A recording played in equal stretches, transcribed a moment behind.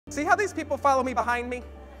See how these people follow me behind me?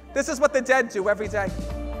 This is what the dead do every day.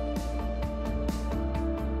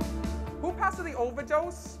 Who passed the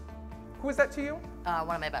overdose? Who is that to you?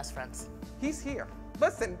 One of my best friends. He's here.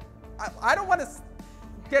 Listen, I don't want to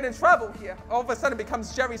get in trouble here. All of a sudden it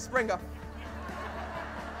becomes Jerry Springer.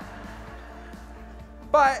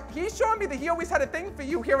 But he's showing me that he always had a thing for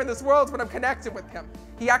you here in this world when I'm connected with him.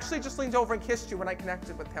 He actually just leaned over and kissed you when I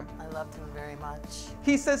connected with him. I loved him very much.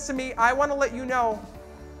 He says to me, I want to let you know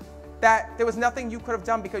that there was nothing you could have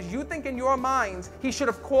done because you think in your mind he should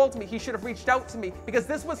have called me, he should have reached out to me because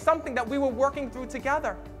this was something that we were working through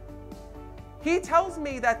together. He tells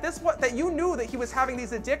me that that you knew that he was having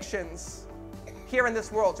these addictions here in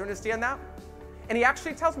this world. Do you understand that? And he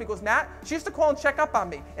actually tells me, he goes, Matt, she used to call and check up on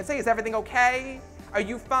me and say, is everything okay? Are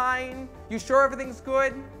you fine? You sure everything's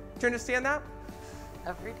good? Do you understand that?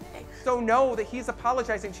 Every day. So know that he's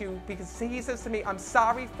apologizing to you because he says to me, I'm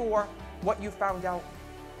sorry for what you found out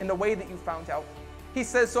and the way that you found out. He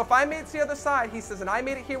says, so if I made it to the other side, he says, and I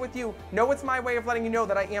made it here with you, know it's my way of letting you know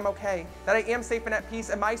that I am okay, that I am safe and at peace,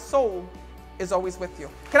 and my soul is always with you.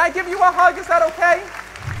 Can I give you a hug? Is that okay?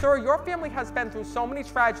 Sir, your family has been through so many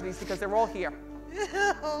tragedies because they're all here.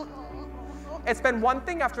 It's been one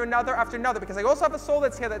thing after another, because I also have a soul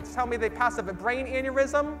that's here that tell me they passed of a brain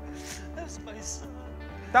aneurysm. That's my son.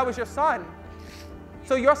 That was your son.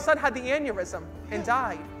 So your son had the aneurysm and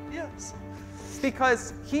died. Yes.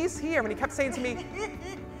 Because he's here, and he kept saying to me,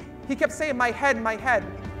 he kept saying, my head, my head.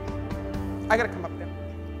 I gotta come up there.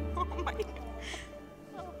 Oh my.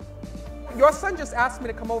 Your son just asked me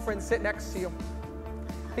to come over and sit next to you.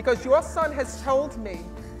 Because your son has told me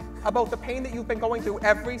about the pain that you've been going through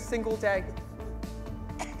every single day.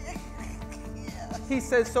 He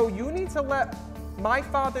says, so you need to let my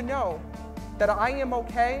father know that I am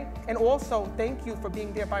okay, and also thank you for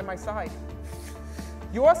being there by my side.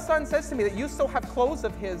 Your son says to me that you still have clothes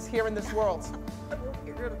of his here in this world.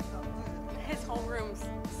 His whole room's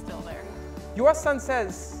still there. Your son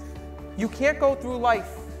says, you can't go through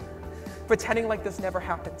life pretending like this never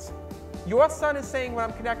happens. Your son is saying when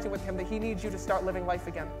I'm connecting with him that he needs you to start living life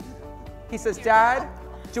again. He says, Dad,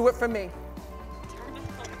 do it for me.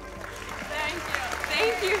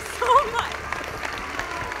 Thank you so much.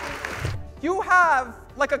 You have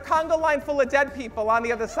like a conga line full of dead people on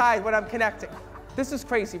the other side when I'm connecting. This is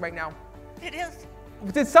crazy right now. It is.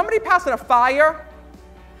 Did somebody pass in a fire?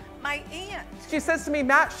 My aunt. She says to me,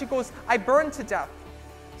 Matt, she goes, I burned to death.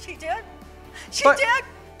 She did? She But did?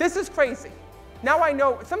 This is crazy. Now I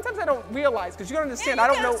know, sometimes I don't realize, because you don't understand, I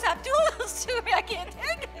don't know. Stop doing this to me. I can't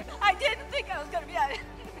take it. I didn't think I was going to be at it.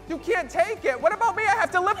 You can't take it. What about me? I have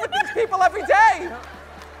to live with these people every day.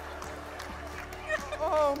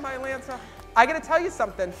 Oh, my Lanta. I gotta tell you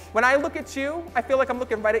something. When I look at you, I feel like I'm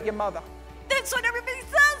looking right at your mother. That's what everybody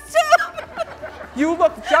says too. You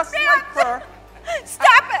look just like her.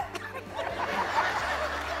 Stop it.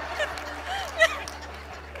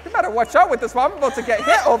 You better watch out with this one. I'm about to get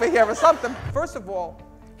hit over here or something. First of all,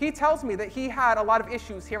 he tells me that he had a lot of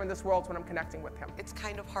issues here in this world when I'm connecting with him. It's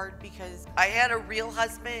kind of hard because I had a real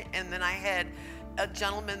husband and then I had a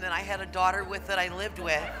gentleman that I had a daughter with that I lived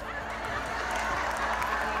with.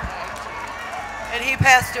 And he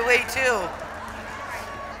passed away too.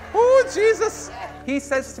 Oh, Jesus. He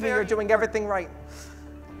says to me, you're doing everything right.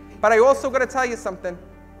 But I also got to tell you something,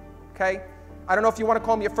 okay? I don't know if you want to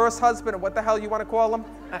call him your first husband or what the hell you want to call him.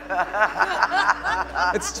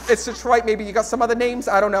 It's Detroit. Maybe you got some other names.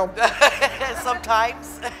 I don't know.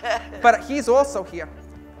 Sometimes. But he's also here.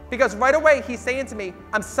 Because right away he's saying to me,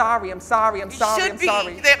 I'm sorry, I'm sorry, I'm sorry, I'm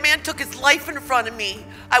sorry. That man took his life in front of me.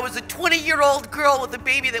 I was a 20-year-old girl with a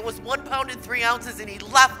baby that was 1 pound and 3 ounces and he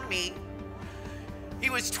left me. He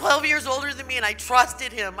was 12 years older than me and I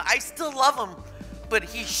trusted him. I still love him, but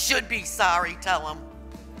he should be sorry, tell him.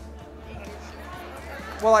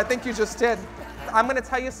 Well, I think you just did. I'm gonna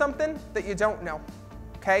tell you something that you don't know,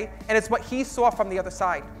 okay? And it's what he saw from the other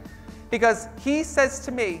side. Because he says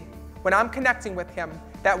to me, when I'm connecting with him,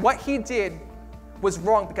 that what he did was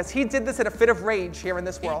wrong because he did this in a fit of rage here in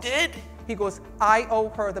this world. He did? He goes, I owe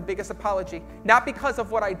her the biggest apology. Not because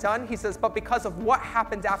of what I done, he says, but because of what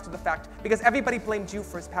happened after the fact. Because everybody blamed you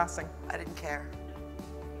for his passing. I didn't care.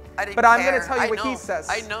 I didn't But care. I'm gonna tell you what he says.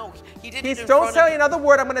 I know. He did it in Don't front say of me. another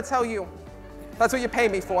word, I'm gonna tell you. That's what you pay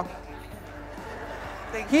me for.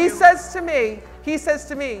 Thank He you. says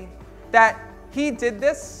to me that he did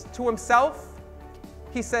this to himself,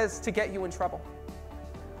 he says, to get you in trouble.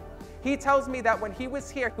 He tells me that when he was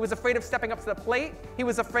here, he was afraid of stepping up to the plate. He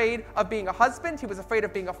was afraid of being a husband. He was afraid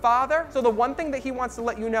of being a father. So the one thing that he wants to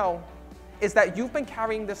let you know is that you've been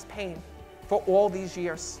carrying this pain for all these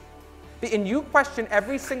years. And you question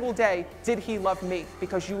every single day, did he love me?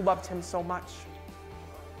 Because you loved him so much.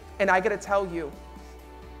 And I got to tell you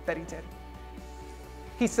that he did.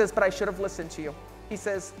 He says, but I should have listened to you. He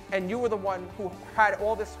says, and you were the one who had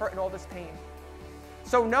all this hurt and all this pain.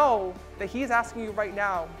 So know that he's asking you right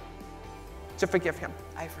now to forgive him.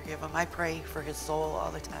 I forgive him. I pray for his soul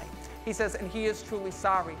all the time. He says, and he is truly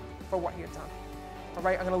sorry for what he had done. All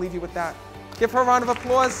right, I'm going to leave you with that. Give her a round of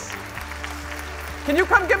applause. Can you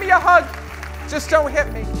come give me a hug? Just don't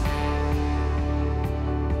hit me.